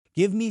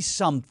Give me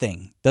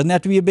something. Doesn't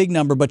have to be a big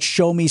number, but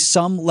show me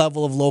some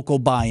level of local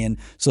buy-in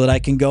so that I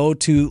can go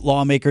to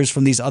lawmakers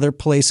from these other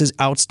places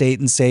outstate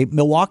and say,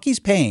 Milwaukee's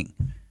paying.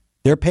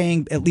 They're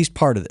paying at least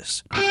part of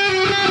this.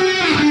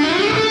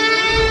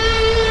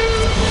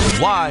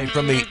 Live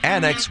from the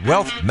Annex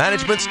Wealth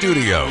Management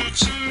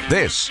Studios,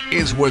 this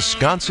is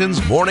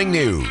Wisconsin's Morning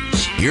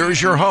News.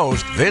 Here's your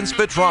host, Vince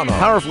Petrano.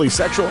 Powerfully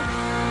sexual.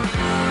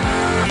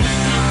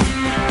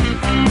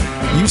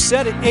 You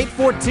said it,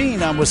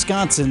 8:14 on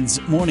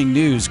Wisconsin's Morning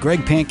News.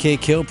 Greg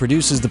Pancake Hill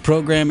produces the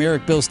program.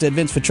 Eric Bilstead,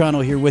 Vince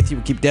Petrano here with you.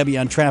 We keep Debbie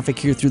on traffic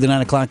here through the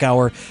 9 o'clock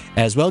hour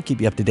as well.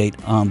 Keep you up to date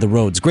on the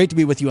roads. Great to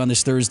be with you on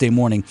this Thursday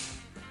morning.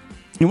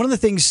 And one of the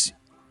things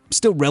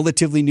still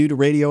relatively new to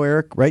radio,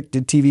 Eric, right?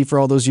 Did TV for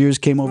all those years,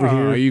 came over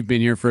here. You've been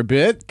here for a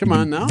bit. Come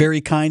on now.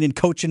 Very kind in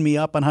coaching me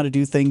up on how to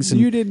do things.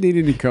 And you didn't need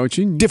any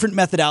coaching. Different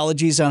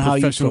methodologies on how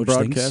you coach Professional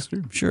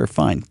broadcaster. things. Sure,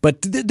 fine.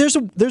 But there's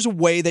a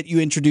way that you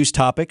introduce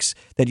topics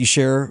that you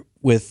share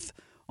with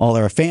all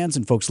our fans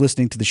and folks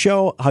listening to the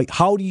show.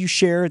 How do you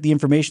share the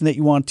information that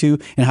you want to,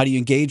 and how do you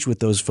engage with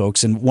those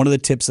folks? And one of the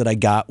tips that I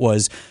got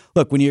was,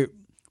 look, when you're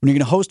going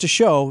to host a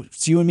show,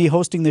 it's you and me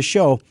hosting this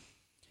show,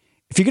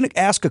 if you're going to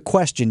ask a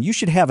question, you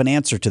should have an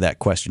answer to that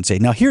question. Say,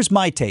 now, here's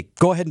my take.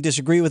 Go ahead and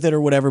disagree with it or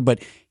whatever,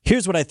 but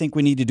here's what I think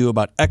we need to do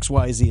about X,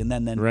 Y, Z, and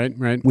then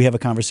right. we have a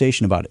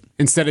conversation about it.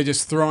 Instead of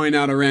just throwing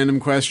out a random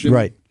question.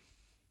 Right.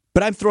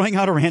 But I'm throwing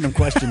out a random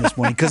question this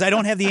morning because I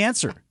don't have the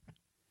answer.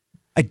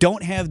 I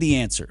don't have the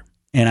answer.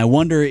 And I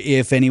wonder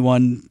if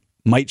anyone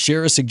might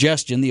share a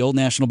suggestion. The Old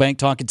National Bank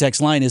talk and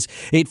text line is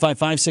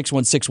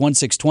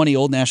 855-616-1620.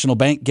 Old National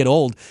Bank, get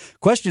old.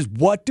 Question is,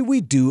 what do we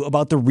do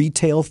about the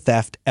retail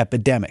theft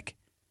epidemic?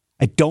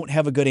 I don't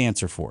have a good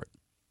answer for it.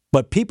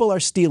 But people are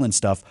stealing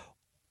stuff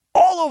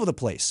all over the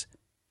place.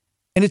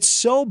 And it's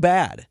so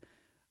bad.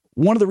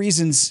 One of the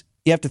reasons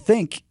you have to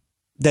think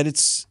that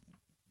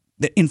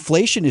that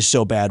inflation is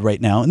so bad right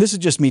now, and this is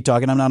just me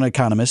talking, I'm not an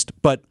economist,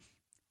 but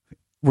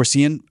we're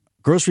seeing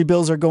grocery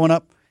bills are going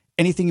up.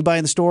 Anything you buy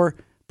in the store,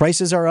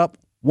 prices are up.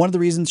 One of the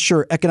reasons,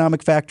 sure,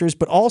 economic factors,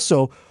 but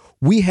also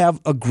we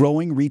have a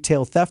growing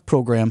retail theft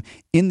program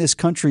in this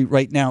country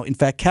right now. In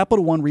fact,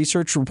 Capital One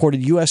Research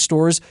reported U.S.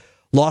 stores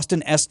lost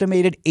an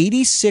estimated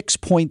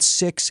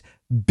 $86.6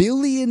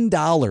 billion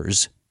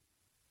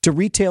to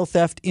retail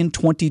theft in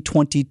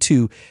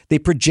 2022. They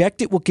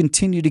project it will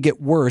continue to get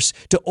worse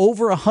to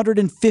over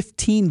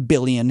 $115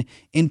 billion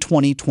in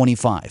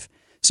 2025.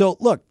 So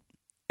look,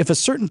 if a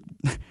certain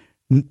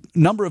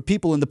number of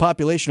people in the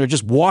population are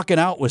just walking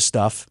out with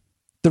stuff,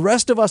 the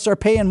rest of us are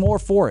paying more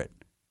for it,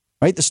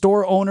 right? The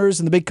store owners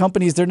and the big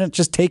companies, they're not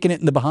just taking it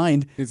in the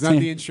behind. It's not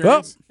the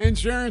insurance. Oh,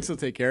 insurance will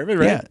take care of it,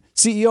 right? Yeah.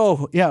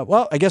 CEO,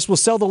 well, I guess we'll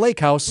sell the lake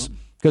house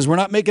because we're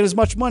not making as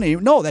much money.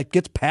 No, that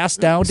gets passed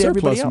down to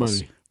everybody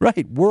else. Money.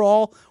 Right. We're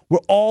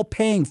all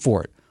paying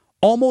for it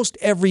almost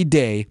every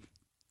day.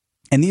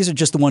 And these are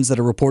just the ones that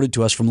are reported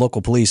to us from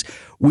local police.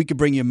 We could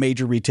bring you a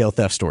major retail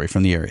theft story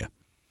from the area.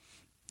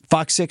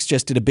 Fox 6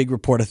 just did a big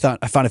report. I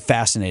found it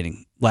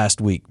fascinating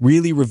last week,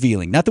 really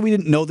revealing. Not that we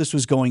didn't know this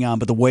was going on,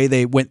 but the way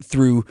they went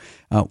through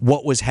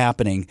what was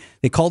happening.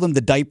 They called them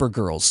the Diaper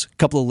Girls, a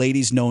couple of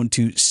ladies known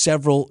to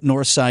several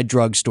North Side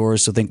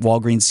drugstores, so think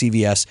Walgreens,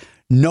 CVS,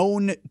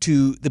 known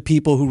to the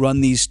people who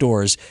run these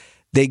stores.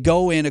 They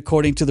go in,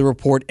 according to the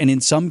report, and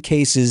in some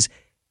cases,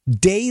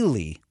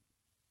 daily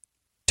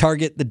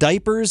target the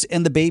diapers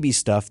and the baby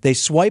stuff. They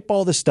swipe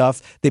all the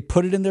stuff, they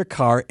put it in their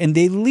car, and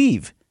they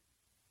leave.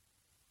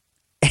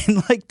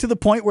 And to the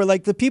point where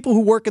the people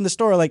who work in the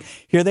store are like,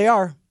 here they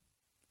are.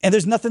 And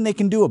there's nothing they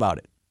can do about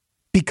it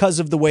because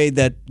of the way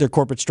that their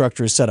corporate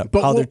structure is set up,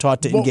 how they're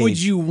taught to engage. What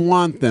would you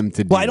want them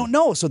to do? Well, I don't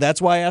know. So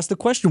that's why I asked the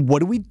question, what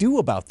do we do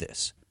about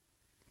this?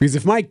 Because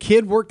if my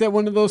kid worked at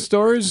one of those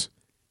stores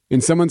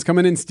and someone's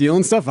coming in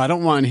stealing stuff, I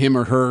don't want him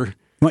or her. You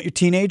want your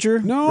teenager?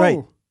 No.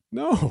 Right.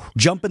 No.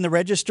 Jump in the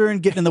register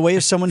and get in the way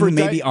of someone who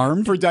may be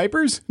armed? For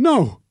diapers?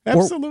 No.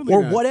 Absolutely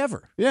or not.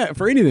 Whatever. Yeah,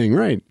 for anything,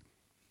 right.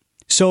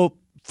 So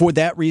for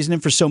that reason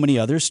and for so many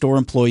others, store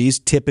employees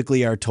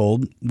typically are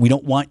told, we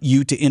don't want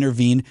you to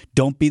intervene.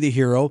 Don't be the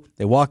hero.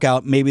 They walk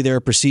out. Maybe there are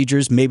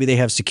procedures. Maybe they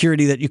have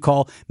security that you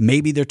call.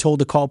 Maybe they're told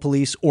to call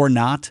police or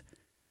not.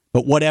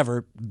 But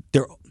whatever,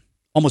 they're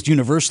almost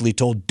universally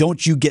told,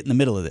 don't you get in the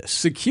middle of this.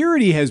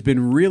 Security has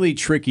been really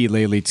tricky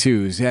lately,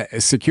 too.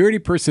 Security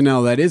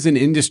personnel, that is an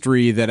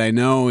industry that I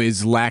know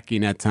is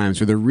lacking at times,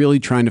 where they're really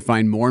trying to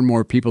find more and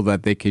more people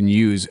that they can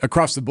use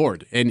across the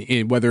board.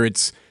 And whether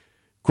it's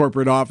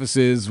corporate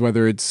offices,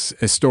 whether it's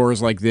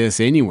stores like this,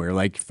 anywhere,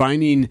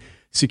 finding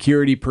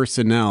security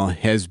personnel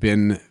has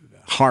been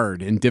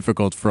hard and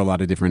difficult for a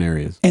lot of different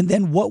areas. And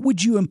then what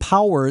would you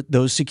empower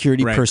those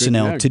security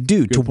personnel to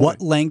do? To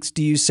what lengths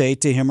do you say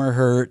to him or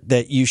her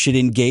that you should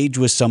engage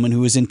with someone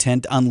who is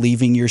intent on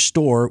leaving your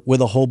store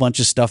with a whole bunch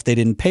of stuff they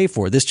didn't pay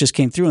for? This just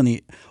came through on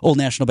the Old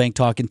National Bank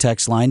talk and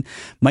text line.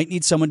 Might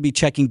need someone to be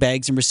checking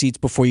bags and receipts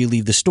before you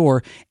leave the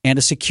store, and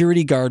a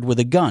security guard with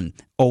a gun.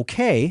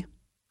 Okay,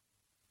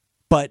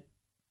 but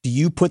do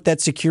you put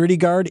that security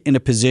guard in a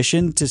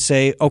position to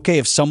say, okay,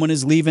 if someone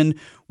is leaving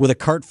with a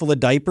cart full of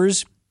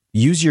diapers,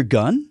 use your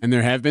gun? And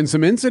there have been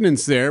some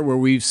incidents there where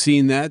we've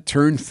seen that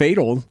turn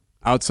fatal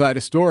outside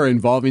a store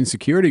involving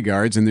security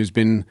guards, and there's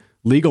been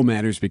legal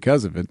matters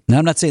because of it. Now,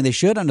 I'm not saying they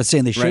should. I'm not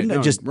saying they shouldn't.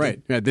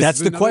 Yeah, That's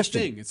the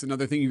question. It's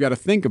another thing you got to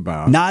think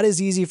about. Not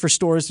as easy for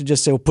stores to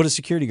just say, well, put a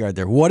security guard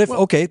there. What if,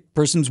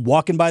 person's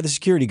walking by the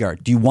security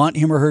guard. Do you want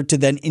him or her to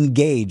then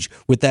engage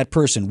with that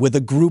person, with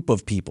a group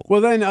of people?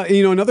 Well, then,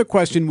 another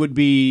question would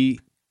be,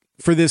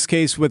 for this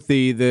case with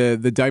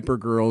the diaper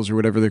girls or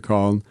whatever they're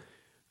called,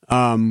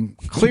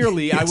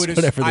 clearly I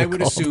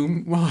would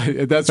assume,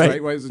 well, that's right.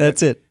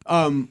 That's it.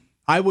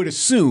 I would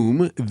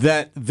assume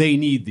that they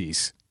need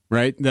these.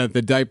 Right, that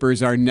the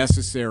diapers are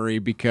necessary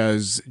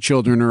because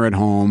children are at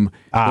home,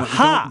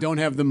 don't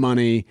have the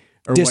money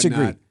or Disagree.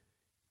 whatnot.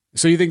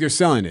 So you think they're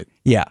selling it?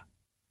 Yeah,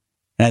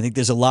 and I think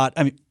there's a lot.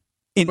 I mean,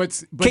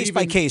 but case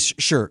by case,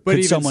 sure.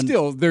 But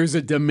still, there's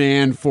a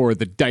demand for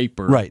the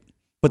diaper, right?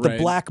 But the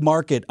black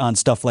market on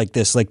stuff like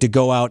this, like to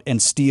go out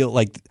and steal,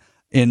 like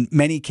in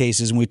many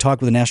cases, when we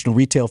talked with the National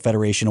Retail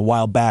Federation a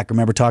while back, I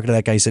remember talking to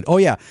that guy, he said, oh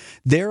yeah,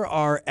 there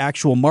are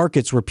actual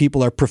markets where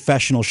people are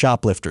professional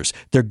shoplifters.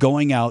 They're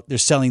going out, they're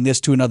selling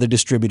this to another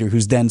distributor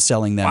who's then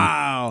selling them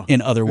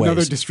in other ways.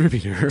 Another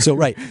distributor. So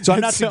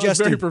I'm not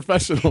suggesting very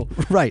professional.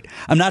 Right.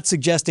 I'm not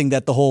suggesting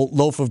that the whole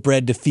loaf of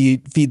bread to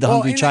feed the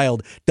hungry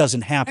child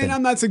doesn't happen. And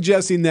I'm not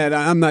suggesting that.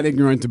 I'm not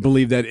ignorant to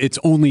believe that it's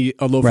only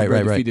a loaf of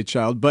bread to feed a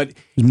child. But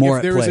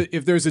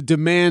if there's a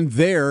demand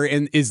there,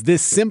 and is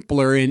this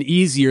simpler and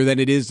easier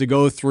than it is to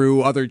go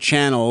through other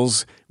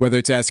channels, whether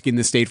it's asking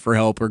the state for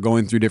help or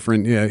going through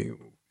different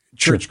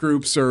church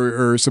groups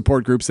or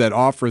support groups that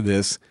offer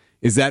this,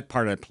 is that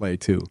part at play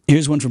too?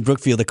 Here's one from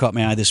Brookfield that caught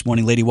my eye this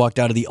morning. Lady walked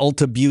out of the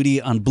Ulta Beauty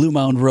on Blue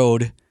Mound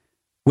Road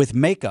with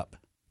makeup.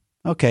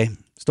 Okay,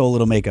 stole a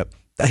little makeup.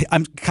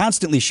 I'm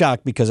constantly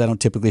shocked because I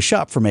don't typically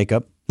shop for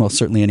makeup. Well,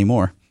 certainly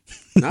anymore.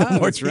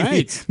 That's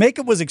right.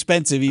 Makeup was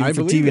expensive even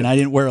for TV, and I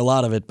didn't wear a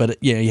lot of it, but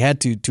you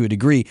had to a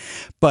degree.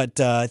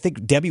 But I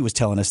think Debbie was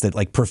telling us that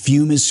like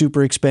perfume is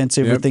super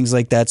expensive or things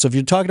like that. So if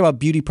you're talking about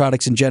beauty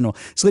products in general,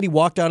 this lady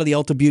walked out of the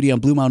Ulta Beauty on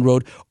Blue Mound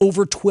Road,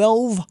 over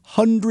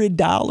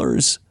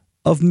 $1,200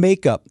 of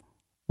makeup,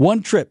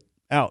 one trip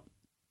out.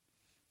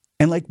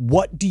 And like,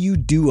 what do you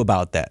do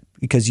about that?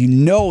 Because you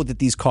know that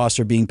these costs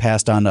are being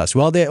passed on to us.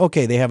 Well, they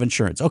have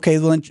insurance. Okay,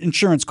 the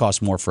insurance costs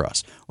more for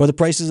us. Or the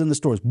prices in the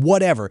stores.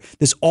 Whatever.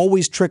 This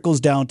always trickles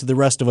down to the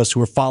rest of us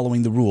who are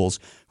following the rules,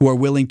 who are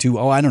willing to,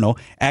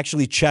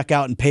 actually check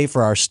out and pay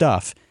for our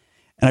stuff.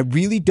 And I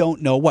really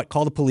don't know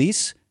call the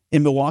police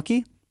in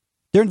Milwaukee?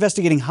 They're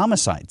investigating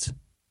homicides.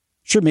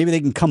 Sure, maybe they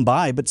can come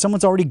by, but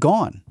someone's already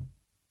gone.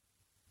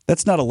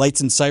 That's not a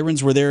lights and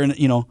sirens. We're there in,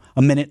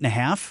 a minute and a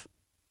half.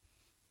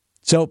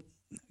 So,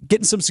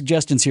 getting some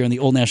suggestions here on the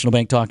Old National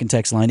Bank talk and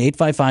text line,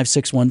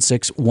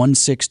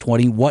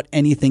 855-616-1620. What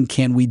anything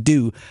can we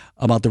do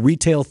about the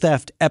retail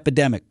theft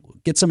epidemic?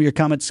 Get some of your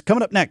comments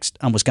coming up next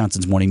on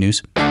Wisconsin's Morning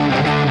News.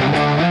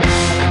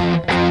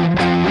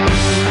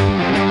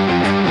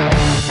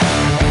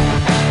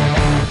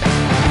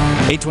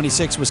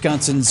 826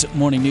 Wisconsin's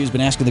Morning News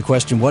been asking the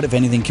question, what, if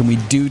anything, can we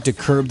do to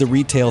curb the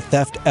retail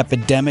theft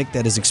epidemic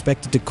that is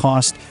expected to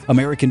cost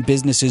American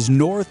businesses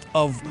north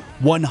of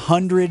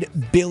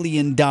 $100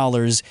 billion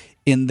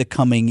in the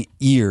coming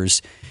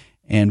years?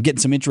 And getting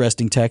some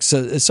interesting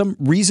texts. Some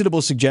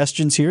reasonable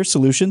suggestions here,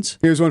 solutions.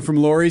 Here's one from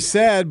Lori.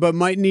 Said, but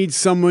might need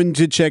someone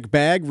to check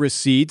bag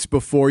receipts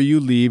before you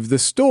leave the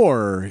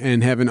store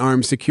and have an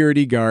armed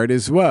security guard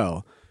as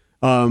well.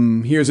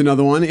 Here's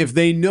another one. If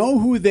they know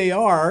who they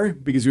are,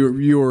 because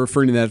you were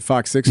referring to that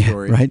Fox 6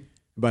 story, right?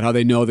 About how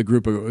they know the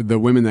group of the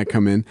women that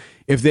come in.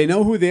 If they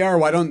know who they are,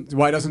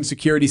 why doesn't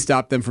security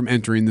stop them from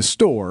entering the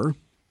store?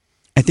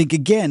 I think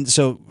again.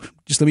 So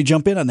just let me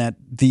jump in on that.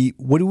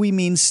 What do we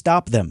mean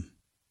stop them?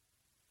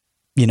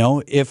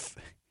 If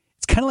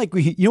it's kind of like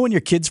when your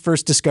kids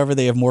first discover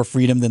they have more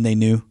freedom than they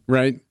knew,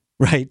 right?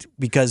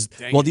 Because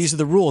these are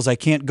the rules. I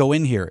can't go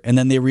in here, and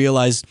then they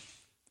realize,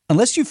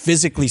 unless you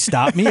physically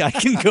stop me, I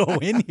can go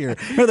in here.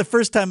 Remember the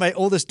first time my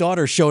oldest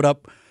daughter showed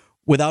up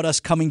without us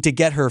coming to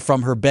get her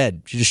from her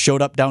bed. She just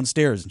showed up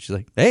downstairs, and she's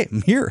like, "Hey,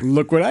 I'm here.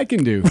 Look what I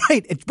can do."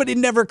 Right, but it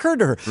never occurred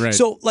to her. Right.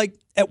 So,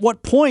 at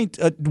what point,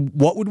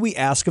 what would we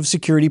ask of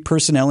security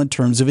personnel in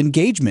terms of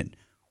engagement?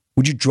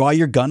 Would you draw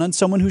your gun on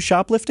someone who's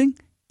shoplifting,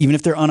 even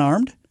if they're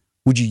unarmed?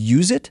 Would you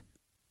use it?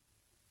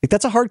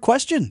 That's a hard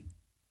question.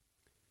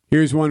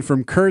 Here's one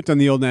from Kurt on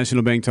the Old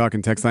National Bank talk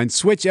and text line.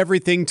 Switch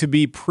everything to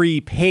be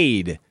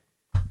prepaid.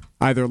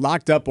 Either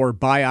locked up or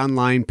buy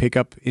online, pick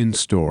up in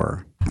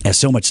store. Yeah,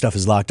 so much stuff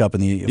is locked up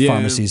in the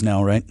pharmacies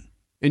now, right?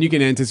 And you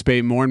can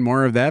anticipate more and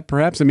more of that,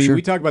 perhaps. I mean, sure.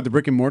 We talk about the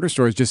brick and mortar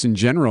stores just in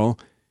general,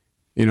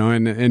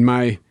 and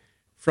my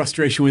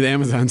frustration with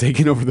Amazon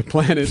taking over the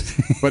planet.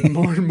 But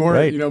more and more,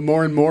 right.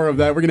 More and more of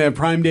that. We're going to have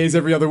Prime Days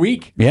every other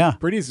week. Yeah.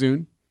 Pretty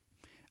soon.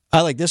 I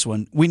like this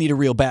one. We need a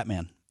real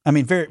Batman. I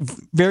mean, very,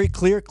 very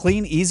clear,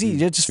 clean, easy.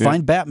 You just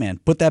find Batman.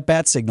 Put that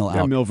bat signal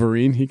out.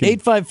 Milverine.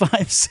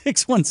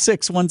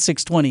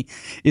 855-616-1620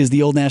 is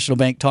the Old National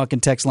Bank talk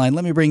and text line.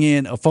 Let me bring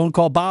in a phone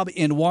call. Bob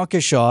in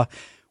Waukesha.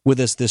 with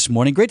us this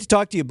morning. Great to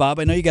talk to you, Bob.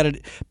 I know you got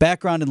a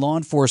background in law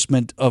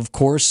enforcement, of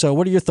course. So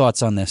what are your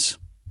thoughts on this?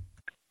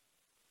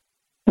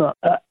 Well,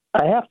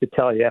 I have to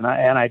tell you, and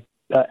I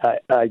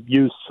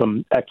used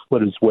some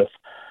expletives with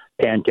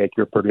Pancake,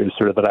 your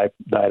producer, that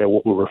I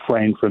will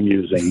refrain from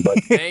using. But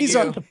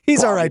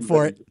he's all right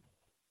for it.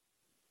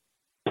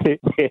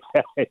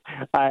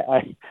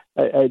 I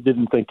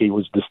didn't think he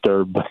was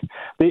disturbed, but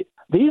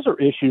these are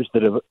issues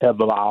that have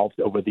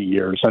evolved over the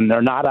years, and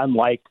they're not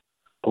unlike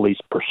police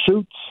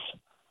pursuits,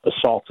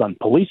 assaults on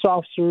police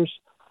officers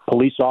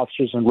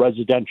in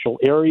residential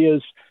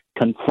areas,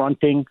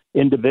 confronting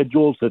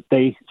individuals that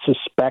they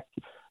suspect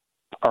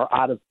are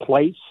out of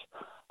place.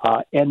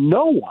 And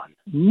no one,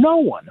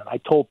 and I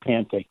told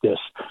Pancake this,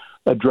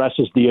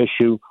 addresses the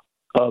issue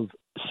of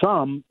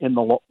some in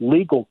the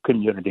legal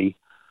community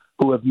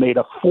who have made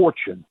a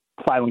fortune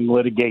filing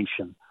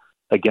litigation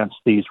against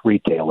these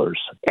retailers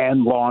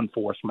and law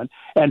enforcement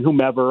and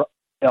whomever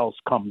else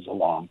comes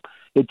along.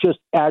 It just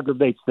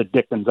aggravates the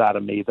dickens out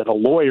of me that a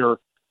lawyer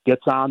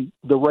gets on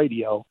the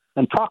radio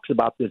and talks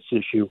about this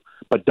issue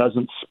but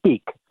doesn't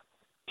speak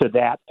to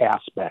that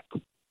aspect.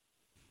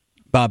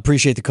 Bob,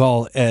 appreciate the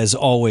call as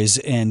always.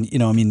 And,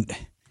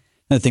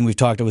 another thing we've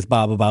talked with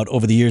Bob about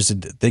over the years,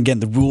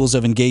 again, the rules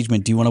of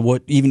engagement. Do you want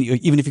to,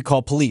 even if you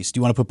call police, do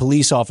you want to put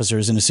police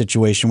officers in a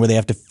situation where they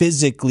have to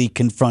physically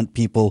confront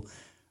people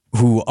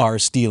who are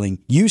stealing?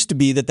 Used to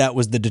be that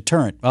was the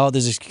deterrent. Oh,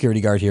 there's a security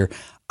guard here.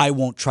 I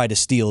won't try to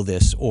steal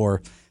this.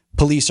 Or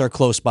police are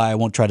close by. I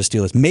won't try to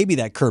steal this. Maybe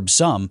that curbs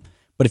some.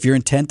 But if you're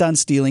intent on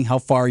stealing, how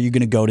far are you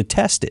going to go to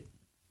test it?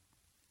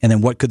 And then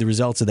what could the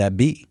results of that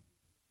be?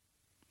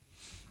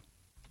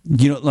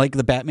 You don't like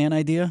the Batman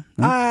idea?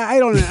 I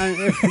don't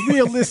know.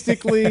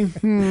 Realistically.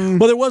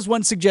 Well, there was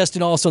one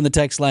suggestion also on the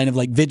text line of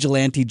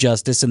vigilante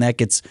justice, and that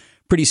gets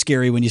pretty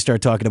scary when you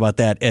start talking about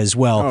that as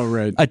well. Oh,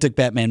 right. I took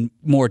Batman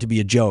more to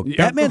be a joke.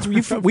 Yeah,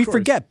 we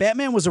forget,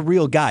 Batman was a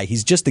real guy.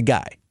 He's just a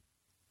guy.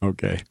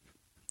 Okay.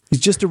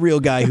 He's just a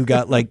real guy who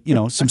got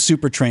some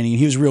super training, and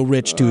he was real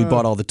rich too. He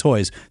bought all the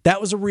toys.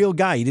 That was a real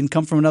guy. He didn't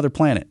come from another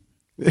planet.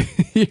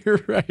 You're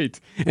right.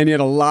 And he had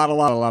a lot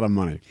of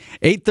money.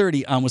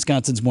 8:30 on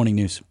Wisconsin's Morning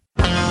News.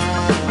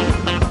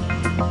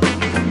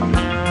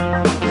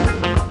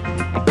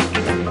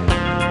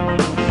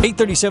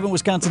 8:37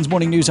 Wisconsin's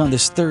Morning News on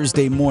this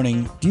Thursday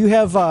morning. Do you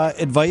have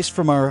advice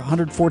from our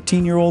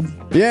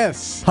 114-year-old?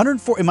 Yes.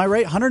 104. Am I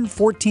right?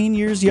 114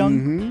 years young?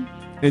 Mm-hmm.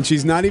 And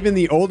she's not even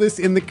the oldest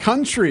in the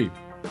country.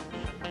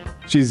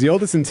 She's the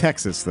oldest in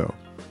Texas, though.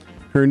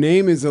 Her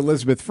name is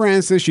Elizabeth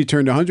Francis. She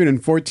turned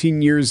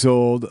 114 years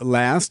old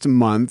last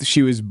month.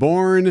 She was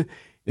born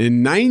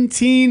in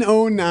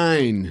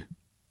 1909.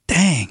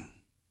 Dang.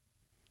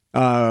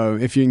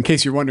 In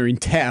case you're wondering,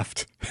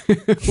 Taft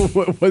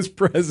was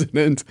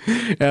president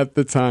at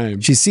the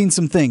time. She's seen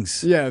some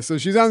things. Yeah, so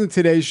she's on the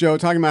Today Show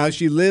talking about how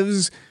she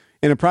lives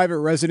in a private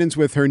residence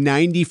with her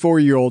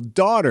 94-year-old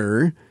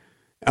daughter.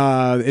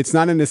 It's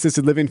not an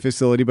assisted living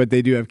facility, but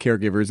they do have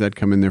caregivers that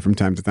come in there from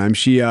time to time.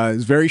 She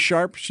is very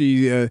sharp.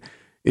 She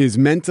is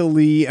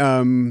mentally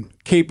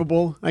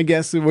capable, I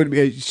guess. It would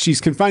be. She's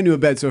confined to a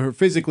bed, so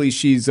physically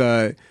she's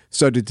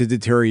started to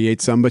deteriorate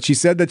some. But she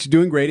said that she's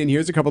doing great, and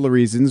here's a couple of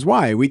reasons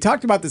why. We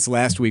talked about this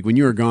last week when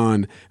you were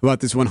gone,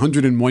 about this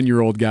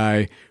 101-year-old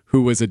guy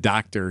who was a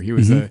doctor. He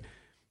was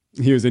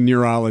He was a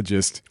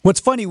neurologist. What's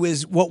funny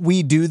is what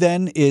we do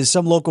then is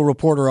some local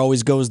reporter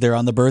always goes there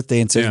on the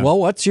birthday and says, well,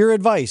 what's your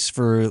advice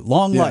for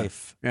long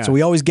life? Yeah. So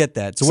we always get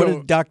that. So what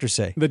did the doctor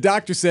say? The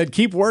doctor said,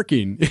 keep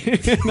working.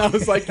 And I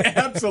was like,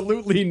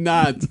 absolutely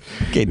not.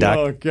 Okay, doc.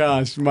 Oh,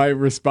 gosh. My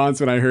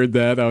response when I heard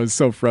that, I was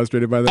so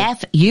frustrated by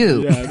that. F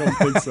you. Yeah, I don't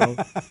think so.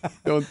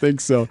 Don't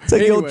think so. It's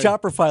like the old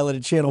chopper pilot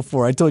at Channel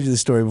 4. I told you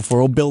this story before.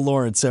 Old Bill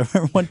Lawrence. I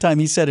remember one time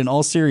he said in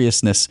all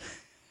seriousness,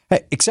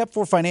 hey, except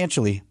for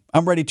financially,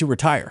 I'm ready to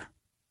retire.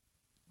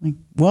 Like,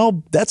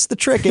 well, that's the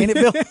trick, ain't it,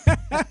 Bill?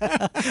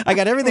 I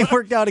got everything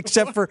worked out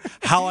except for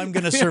how I'm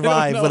going to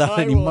survive without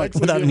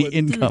any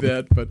income.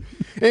 But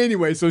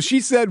anyway, so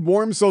she said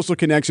warm social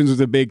connections was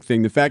a big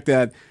thing. The fact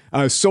that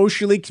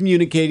socially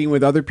communicating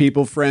with other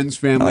people, friends,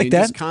 family, and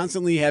just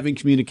constantly having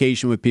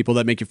communication with people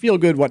that make you feel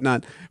good,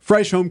 whatnot.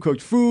 Fresh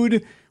home-cooked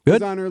food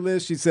was on her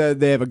list. She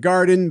said they have a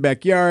garden,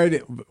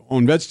 backyard,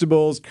 own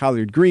vegetables,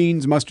 collard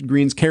greens, mustard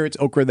greens, carrots,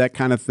 okra, that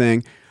kind of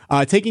thing.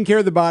 Taking care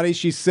of the body,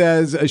 she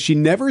says she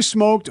never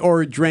smoked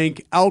or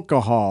drank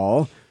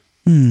alcohol.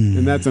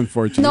 And that's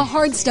unfortunate. The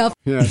hard stuff.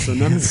 Yeah, so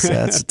none of that.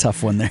 That's a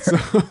tough one there. So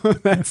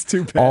that's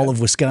too bad. All of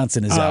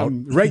Wisconsin is out.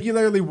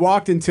 Regularly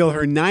walked until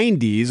her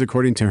 90s,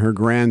 according to her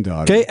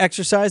granddaughter. Okay,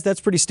 exercise, that's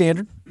pretty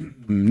standard.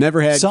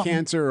 Never had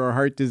cancer or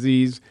heart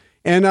disease.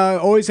 And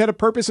always had a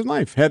purpose in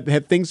life,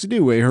 had things to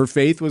do. Her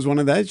faith was one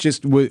of that.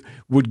 Just would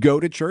go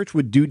to church,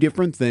 would do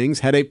different things,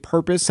 had a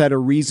purpose, had a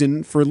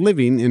reason for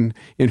living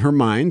in her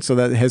mind. So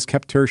that has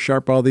kept her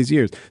sharp all these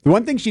years. The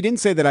one thing she didn't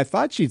say that I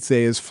thought she'd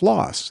say is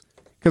floss.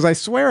 Because I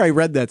swear I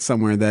read that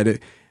somewhere that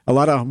a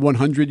lot of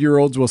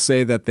 100-year-olds will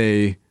say that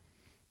they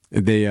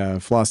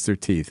floss their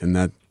teeth and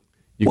that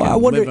you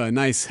can live a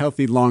nice,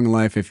 healthy, long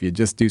life if you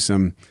just do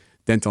some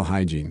dental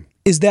hygiene.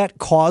 Is that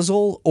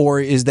causal,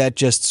 or is that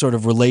just sort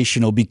of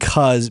relational?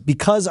 Because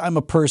I'm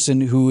a person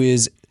who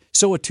is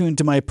so attuned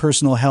to my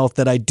personal health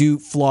that I do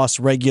floss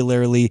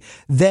regularly,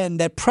 then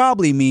that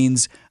probably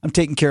means I'm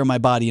taking care of my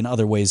body in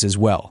other ways as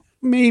well.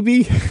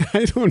 Maybe.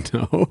 I don't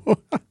know.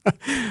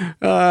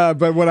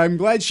 But what I'm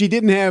glad she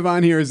didn't have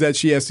on here is that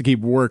she has to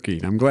keep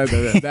working. I'm glad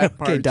that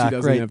part Okay, Doc, she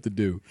doesn't right. have to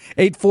do.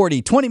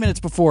 8:40, 20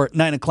 minutes before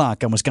 9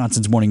 o'clock on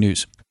Wisconsin's Morning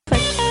News.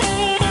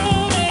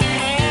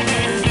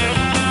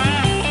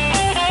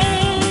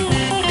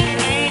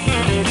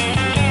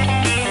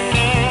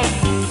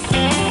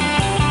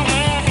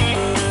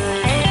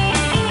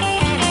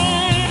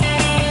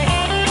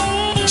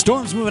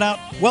 Storms moving out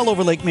well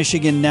over Lake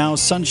Michigan now.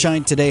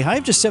 Sunshine today. High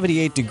of just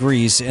 78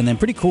 degrees, and then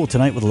pretty cool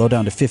tonight with a low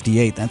down to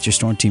 58. That's your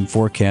storm team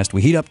forecast.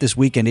 We heat up this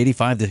weekend,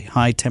 85 the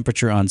high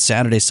temperature on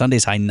Saturday.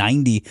 Sunday's high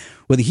 90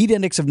 with a heat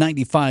index of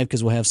 95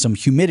 because we'll have some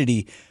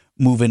humidity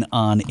moving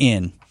on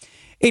in.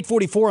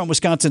 8:44 on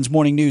Wisconsin's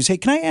Morning News. Hey,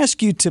 can I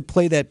ask you to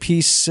play that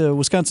piece?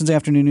 Wisconsin's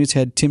Afternoon News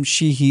had Tim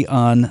Sheehy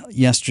on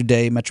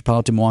yesterday,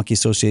 Metropolitan Milwaukee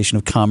Association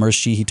of Commerce.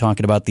 Sheehy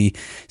talking about the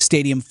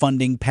stadium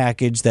funding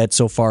package that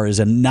so far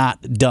is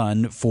not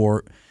done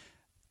for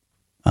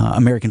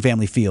American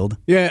Family Field.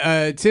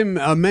 Yeah, Tim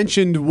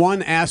mentioned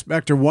one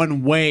aspect or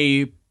one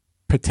way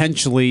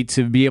potentially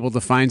to be able to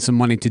find some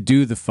money to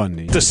do the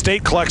funding. The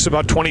state collects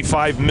about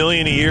 $25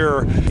 million a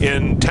year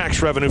in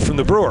tax revenue from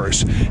the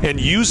brewers, and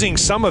using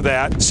some of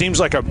that seems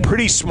like a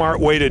pretty smart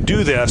way to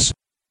do this.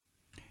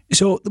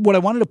 So what I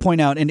wanted to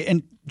point out,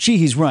 and gee,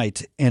 he's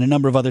right, and a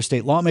number of other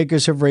state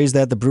lawmakers have raised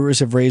that, the brewers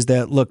have raised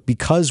that. Look,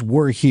 because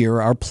we're here,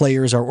 our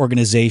players, our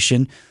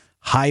organization,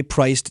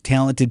 high-priced,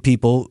 talented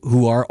people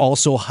who are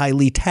also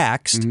highly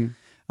taxed,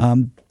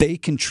 they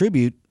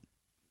contribute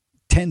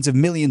tens of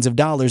millions of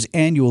dollars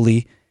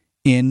annually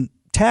in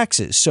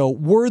taxes. So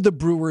were the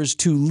brewers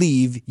to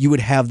leave, you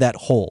would have that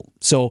hole.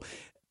 So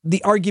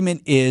the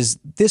argument is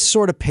this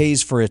sort of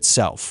pays for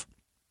itself.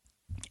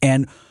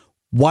 And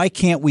why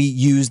can't we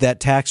use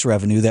that tax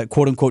revenue, that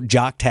quote-unquote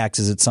jock tax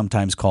as it's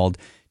sometimes called,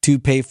 to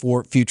pay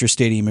for future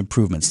stadium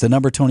improvements? The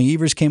number Tony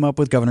Evers came up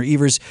with, Governor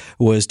Evers,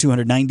 was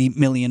 $290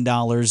 million.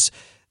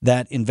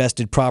 That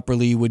invested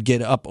properly would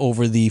get up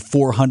over the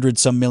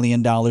 $400-some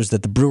million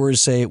that the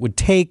Brewers say it would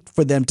take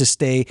for them to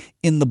stay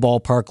in the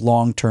ballpark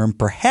long term,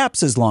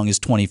 perhaps as long as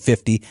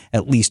 2050,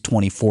 at least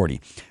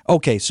 2040.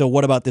 Okay, so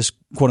what about this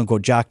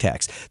quote-unquote jock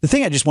tax? The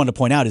thing I just wanted to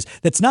point out is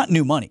that's not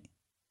new money.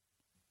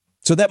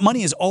 So that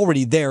money is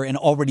already there and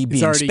already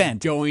being already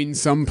spent. Going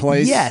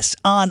someplace? Yes,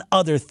 on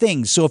other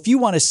things. So if you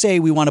want to say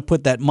we want to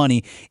put that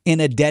money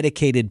in a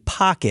dedicated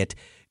pocket,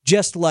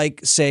 just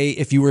like, say,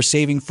 if you were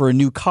saving for a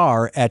new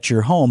car at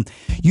your home,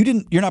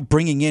 you're not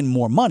bringing in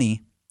more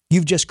money.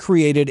 You've just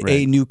created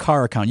a new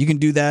car account. You can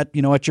do that,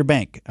 at your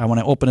bank. I want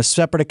to open a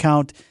separate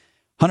account.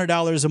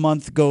 $100 a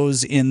month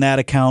goes in that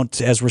account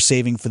as we're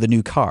saving for the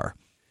new car.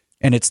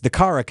 And it's the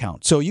car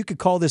account. So you could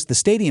call this the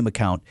stadium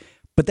account,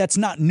 but that's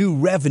not new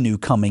revenue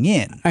coming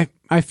in.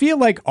 I feel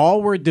like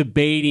all we're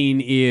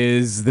debating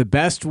is the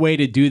best way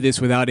to do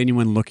this without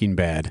anyone looking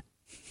bad.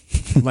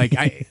 Like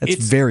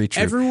it's very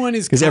true. Everyone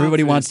is because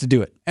everybody wants to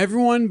do it.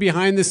 Everyone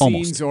behind the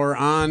scenes or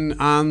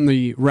on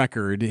the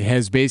record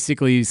has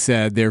basically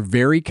said they're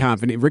very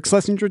confident. Rick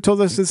Schlesinger told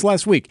us this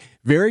last week.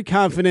 Very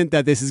confident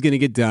that this is going to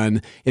get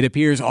done. It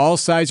appears all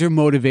sides are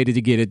motivated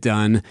to get it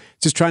done.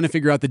 Just trying to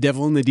figure out the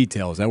devil in the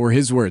details. That were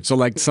his words. So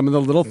like some of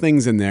the little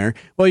things in there.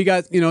 Well, you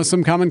got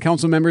some common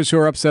council members who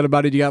are upset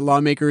about it. You got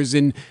lawmakers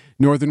in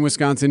northern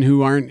Wisconsin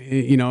who aren't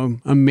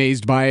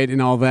amazed by it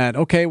and all that.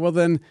 Okay, well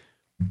then.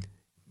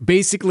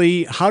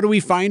 Basically, how do we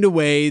find a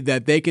way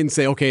that they can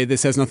say, okay,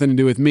 this has nothing to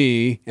do with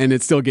me, and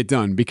it still get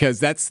done? Because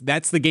that's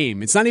the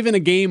game. It's not even a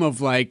game of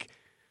like,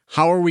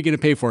 how are we going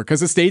to pay for it? Because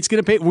the state's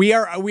going to pay. We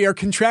are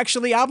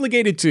contractually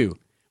obligated to.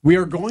 We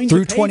are going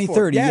through to pay 2030.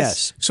 For it.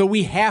 Yes. So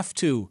we have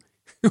to.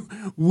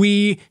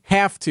 We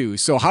have to.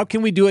 So how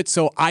can we do it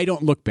so I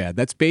don't look bad?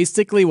 That's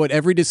basically what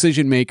every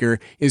decision maker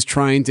is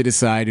trying to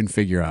decide and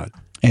figure out.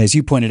 As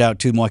you pointed out,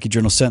 too, the Milwaukee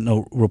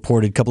Journal-Sentinel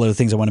reported a couple other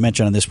things I want to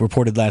mention on this.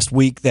 Reported last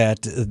week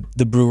that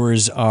the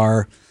Brewers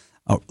are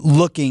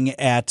looking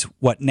at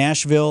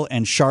Nashville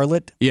and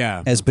Charlotte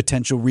as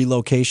potential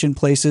relocation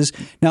places.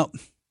 Now,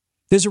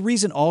 there's a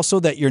reason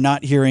also that you're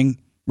not hearing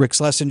Rick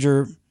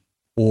Schlesinger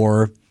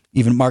or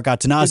even Mark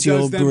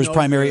Attanasio, Brewers'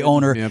 primary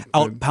owner,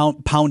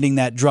 pounding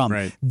that drum.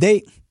 Right.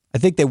 I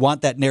think they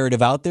want that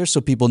narrative out there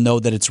so people know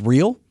that it's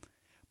real.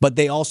 But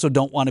they also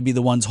don't want to be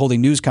the ones holding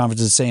news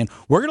conferences saying,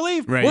 we're going to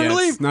leave, we're going to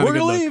leave, we're going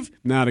to leave.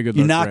 Not a good look.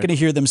 You're not going to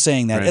hear them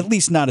saying that, at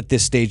least not at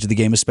this stage of the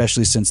game,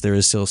 especially since there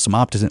is still some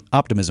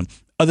optimism.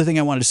 Other thing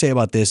I wanted to say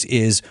about this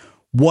is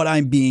what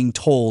I'm being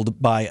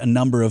told by a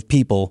number of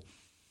people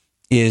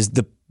is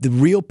the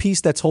real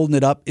piece that's holding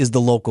it up is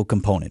the local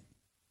component.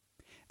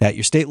 That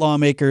your state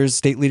lawmakers,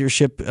 state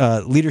leadership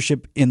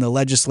in the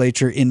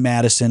legislature in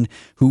Madison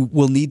who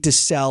will need to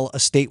sell a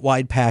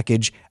statewide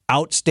package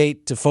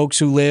outstate to folks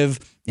who live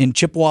in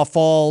Chippewa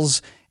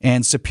Falls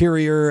and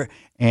Superior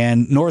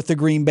and north of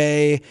Green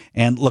Bay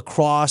and La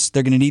Crosse.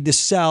 They're going to need to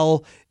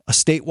sell a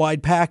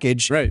statewide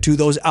package Right. to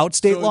those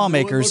outstate So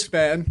lawmakers. No, it looks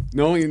bad.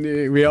 No,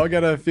 we all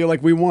got to feel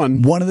like we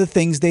won. One of the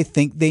things they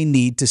think they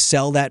need to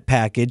sell that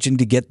package and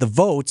to get the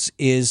votes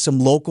is some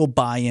local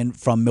buy-in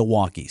from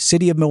Milwaukee,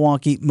 City of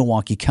Milwaukee,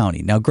 Milwaukee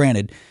County. Now,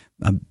 granted,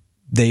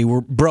 they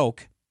were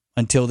broke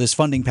until this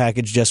funding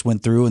package just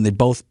went through, and they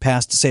both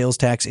passed sales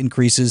tax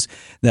increases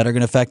that are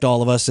going to affect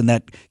all of us, and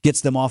that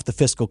gets them off the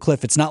fiscal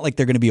cliff. It's not like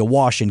they're going to be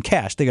awash in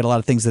cash. They got a lot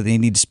of things that they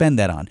need to spend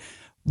that on.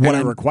 What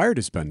I'm required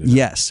to spend it.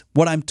 Yes.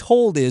 What I'm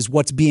told is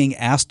what's being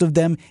asked of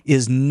them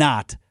is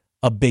not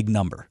a big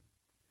number.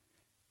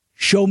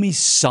 Show me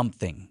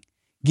something.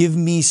 Give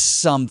me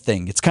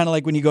something. It's kind of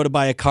like when you go to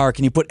buy a car.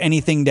 Can you put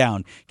anything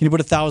down? Can you put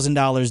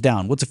 $1,000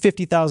 down? What's a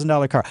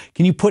 $50,000 car?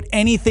 Can you put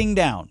anything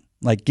down?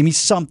 Like, give me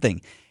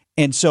something.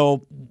 And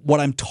so what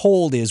I'm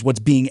told is what's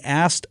being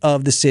asked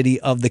of the city,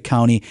 of the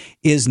county,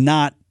 is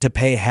not to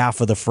pay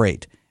half of the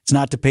freight. It's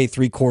not to pay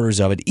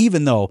 3/4 of it,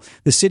 even though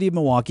the city of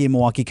Milwaukee and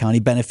Milwaukee County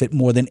benefit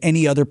more than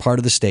any other part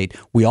of the state.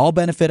 We all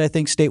benefit, I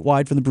think,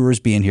 statewide from the Brewers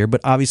being here, but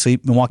obviously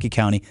Milwaukee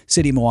County,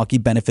 city of Milwaukee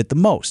benefit the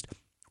most.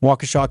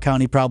 Waukesha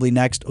County probably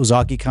next.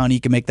 Ozaukee County,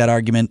 you can make that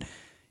argument.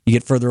 You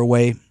get further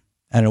away.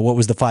 I don't know, what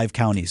was the 5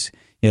 counties?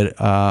 You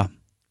had,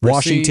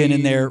 Washington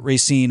in there,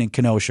 Racine, and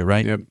Kenosha,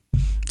 right? Yep.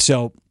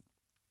 So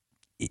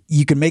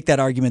you can make that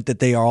argument that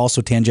they are also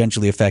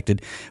tangentially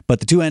affected. But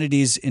the two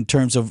entities in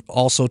terms of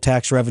also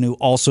tax revenue,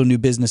 also new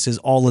businesses,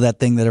 all of that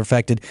thing that are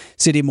affected,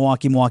 City of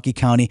Milwaukee, Milwaukee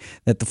County,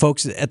 that the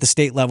folks at the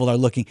state level are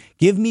looking,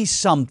 give me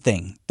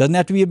something. Doesn't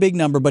have to be a big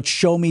number, but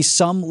show me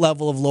some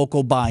level of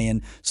local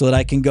buy-in so that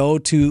I can go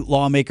to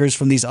lawmakers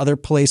from these other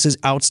places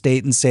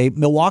outstate and say,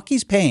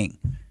 Milwaukee's paying.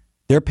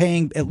 They're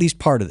paying at least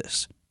part of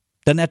this.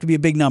 Doesn't have to be a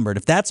big number. And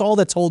if that's all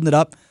that's holding it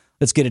up,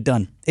 let's get it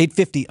done.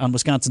 8:50 on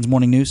Wisconsin's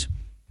Morning News.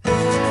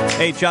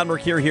 Hey, John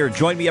Mercure here.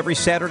 Join me every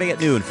Saturday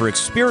at noon for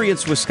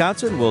Experience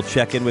Wisconsin. We'll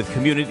check in with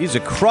communities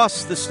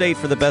across the state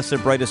for the best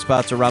and brightest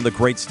spots around the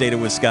great state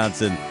of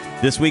Wisconsin.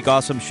 This week,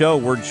 awesome show.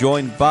 We're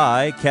joined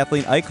by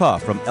Kathleen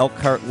Eichhoff from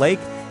Elkhart Lake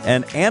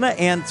and Anna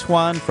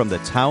Antoine from the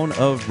town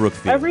of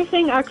Brookfield.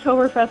 Everything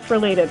Oktoberfest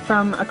related,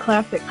 from a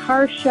classic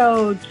car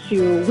show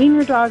to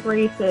wiener dog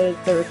races.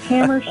 There's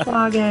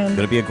Hammerschlagen. Going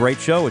to be a great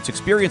show. It's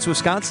Experience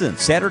Wisconsin,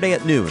 Saturday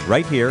at noon,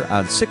 right here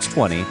on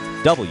 620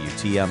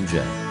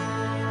 WTMJ.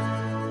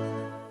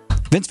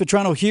 Vince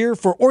Vitrano here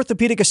for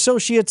Orthopedic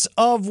Associates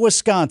of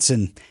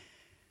Wisconsin.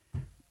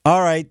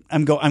 All right,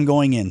 I'm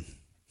going in.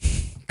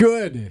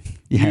 Good.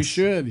 Yes. You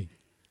should.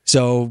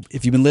 So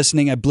if you've been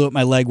listening, I blew up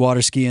my leg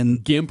water skiing.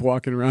 Gimp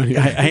walking around here.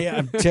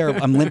 I'm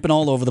terrible. I'm limping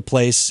all over the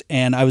place,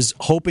 and I was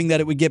hoping that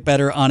it would get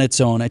better on its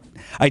own.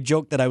 I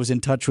joked that I was in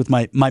touch with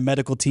my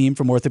medical team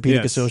from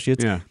Orthopedic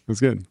Associates. Yeah,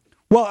 that's good.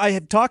 Well, I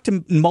had talked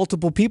to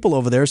multiple people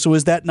over there, so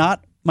is that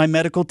not my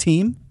medical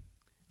team?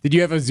 Did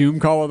you have a Zoom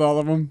call with all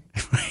of them?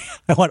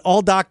 I want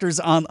all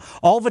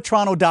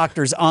Vitrano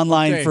doctors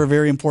online for a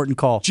very important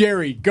call.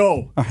 Jerry,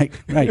 go. All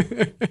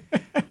right.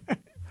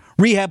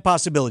 Rehab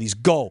possibilities,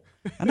 go.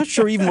 I'm not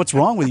sure even what's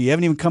wrong with you. You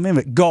haven't even come in,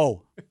 but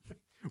go.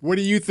 What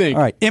do you think?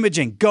 All right,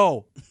 imaging,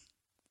 go.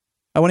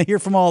 I want to hear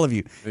from all of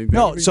you.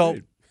 No, so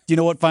do you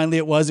know what finally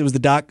it was? It was the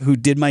doc who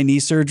did my knee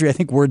surgery. I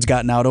think word's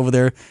gotten out over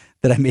there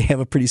that I may have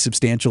a pretty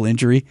substantial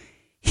injury.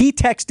 He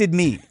texted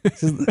me.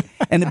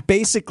 And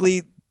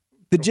basically,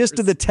 the gist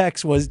of the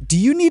text was, do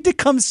you need to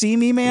come see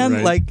me, man?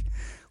 Right. Like,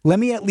 let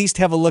me at least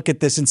have a look at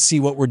this and see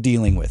what we're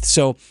dealing with.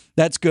 So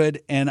that's good,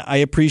 and I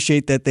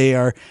appreciate that they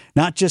are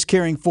not just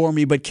caring for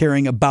me, but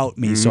caring about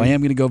me. Mm-hmm. So I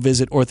am going to go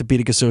visit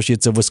Orthopedic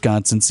Associates of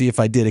Wisconsin, see if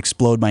I did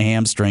explode my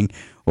hamstring,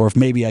 or if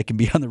maybe I can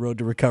be on the road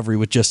to recovery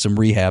with just some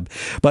rehab.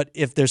 But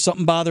if there's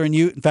something bothering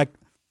you, in fact,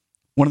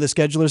 one of the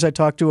schedulers I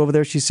talked to over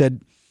there, she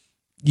said,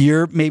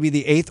 you're maybe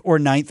the 8th or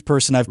 9th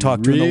person I've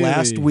talked to in the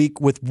last week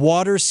with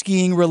water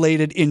skiing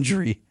related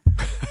injury.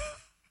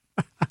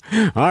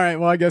 All right,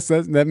 well, I guess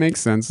that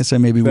makes sense. So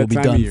maybe we'll be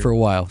done for a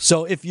while.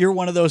 So if you're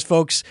one of those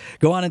folks,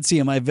 go on and see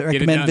them. I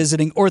recommend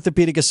visiting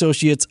Orthopedic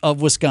Associates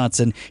of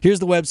Wisconsin. Here's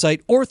the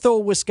website,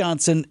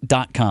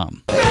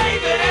 orthowisconsin.com.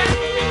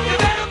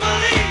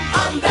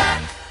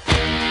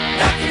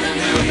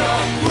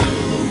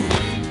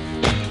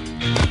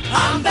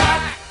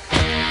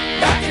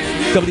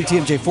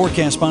 WTMJ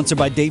forecast sponsored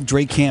by Dave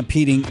Drake Camp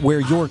Heating, where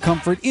your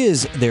comfort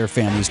is their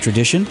family's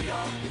tradition.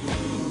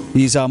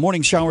 These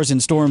morning showers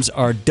and storms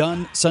are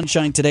done.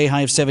 Sunshine today,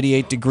 high of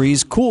 78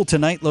 degrees. Cool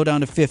tonight, low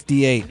down to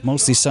 58.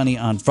 Mostly sunny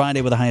on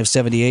Friday with a high of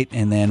 78,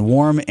 and then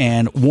warm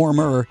and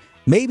warmer,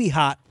 maybe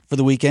hot for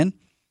the weekend.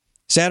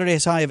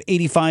 Saturday's high of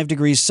 85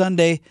 degrees.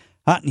 Sunday,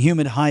 hot and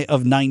humid, high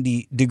of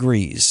 90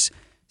 degrees.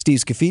 Steve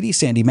Scafidi,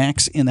 Sandy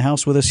Max in the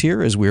house with us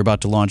here as we're about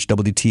to launch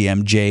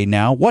WTMJ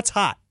now. What's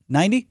hot?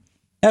 90?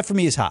 That for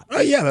me is hot.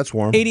 Yeah, that's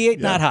warm.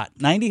 88, not hot.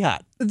 90,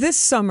 hot. This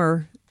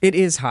summer, it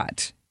is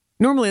hot.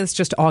 Normally, it's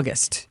just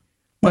August.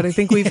 But I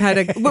think we've had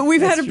a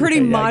pretty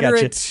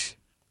moderate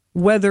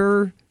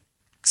weather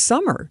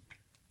summer.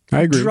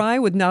 I agree. Dry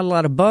with not a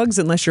lot of bugs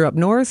unless you're up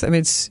north. I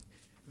mean, it's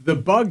the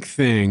bug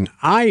thing.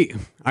 I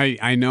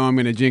know I'm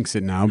going to jinx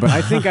it now, but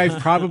I think I've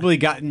probably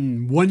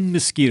gotten one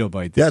mosquito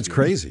bite. That's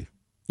crazy.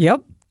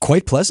 Yep.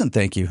 Quite pleasant,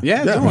 thank you.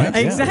 Yeah, Yeah, no, right.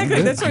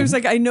 Exactly. That's why I was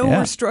like, I know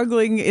we're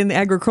struggling in the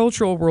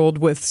agricultural world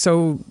with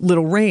so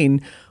little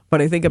rain,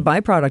 but I think a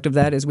byproduct of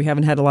that is we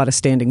haven't had a lot of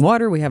standing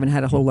water. We haven't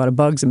had a whole lot of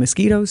bugs and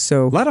mosquitoes.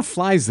 So a lot of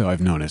flies, though,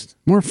 I've noticed.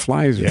 More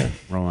flies are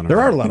rolling around.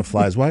 There are a lot of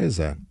flies. Why is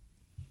that?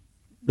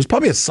 There's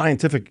probably a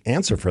scientific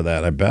answer for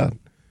that, I bet.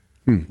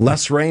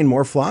 Less rain,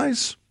 more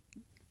flies?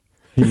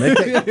 You make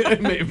that?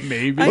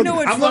 Maybe. I know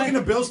what I'm looking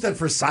to Billstead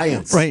for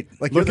science. Right.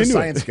 Like you're the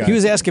science guy. He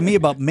was asking me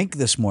about mink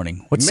this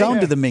morning. What sound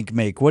did the mink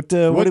make? What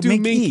did do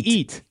mink mink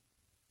eat?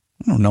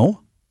 I don't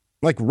know.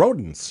 Like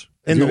rodents.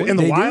 In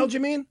the wild, you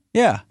mean?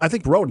 Yeah. I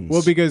think rodents.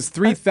 Well, because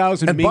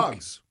 3,000 and mink,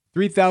 bugs.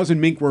 3,000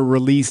 mink were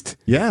released.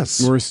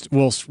 Yes.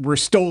 Were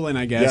stolen,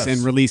 I guess, Yes.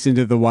 and released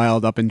into the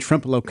wild up in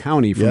Trempealeau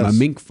County from a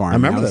mink farm. I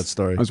remember that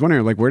story. I was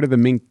wondering, like, where did the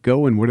mink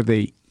go and what do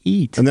they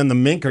eat? And then the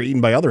mink are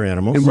eaten by other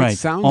animals. And what Right.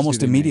 sounds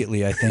Almost do they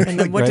immediately, I think. and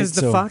then what Right? does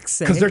the So- fox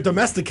say? Because they're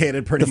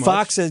domesticated pretty The much.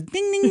 fox says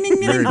ding ding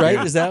ding ding,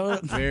 right? Is that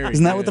what,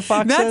 isn't that what the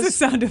fox That's a says?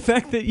 sound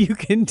effect that you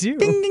can do.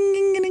 Ding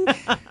ding ding ding.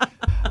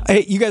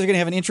 Hey, you guys are going to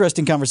have an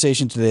interesting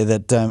conversation today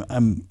that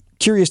I'm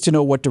curious to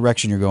know what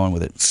direction you're going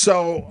with it.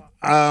 So,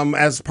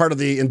 as part of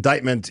the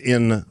indictment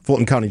in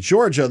Fulton County,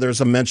 Georgia,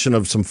 there's a mention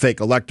of some fake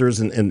electors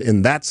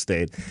in that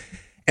state.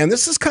 And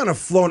this has kind of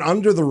flown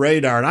under the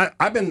radar. And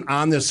I've been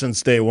on this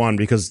since day one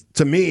because,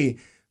 to me,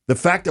 the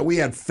fact that we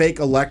had fake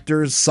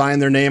electors sign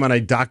their name on a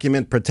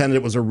document, pretended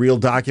it was a real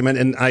document,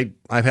 and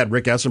I've had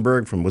Rick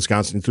Essenberg from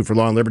Wisconsin Institute for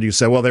Law and Liberty who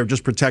said, well, they're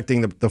just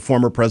protecting the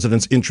former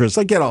president's interests.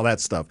 I get all that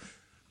stuff.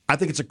 I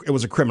think it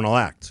was a criminal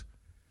act.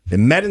 They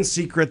met in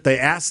secret. They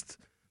asked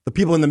the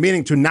people in the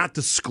meeting to not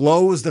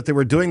disclose that they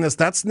were doing this.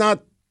 That's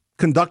not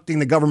conducting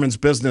the government's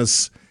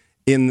business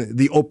in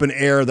the open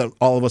air that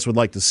all of us would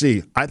like to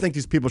see. I think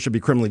these people should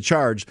be criminally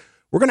charged.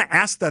 We're going to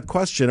ask that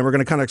question, and we're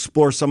going to kind of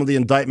explore some of the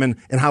indictment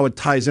and how it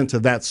ties into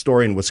that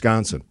story in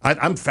Wisconsin.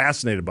 I'm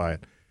fascinated by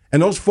it.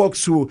 And those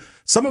folks who,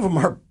 some of them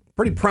are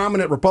pretty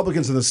prominent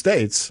Republicans in the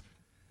states.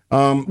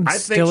 I think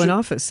Still in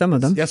office, some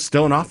of them. Yes,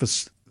 still in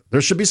office.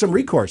 There should be some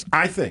recourse,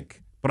 I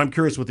think. But I'm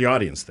curious what the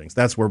audience thinks.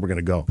 That's where we're going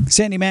to go.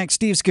 Sandy Mack,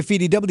 Steve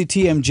Scafidi,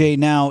 WTMJ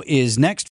Now is next.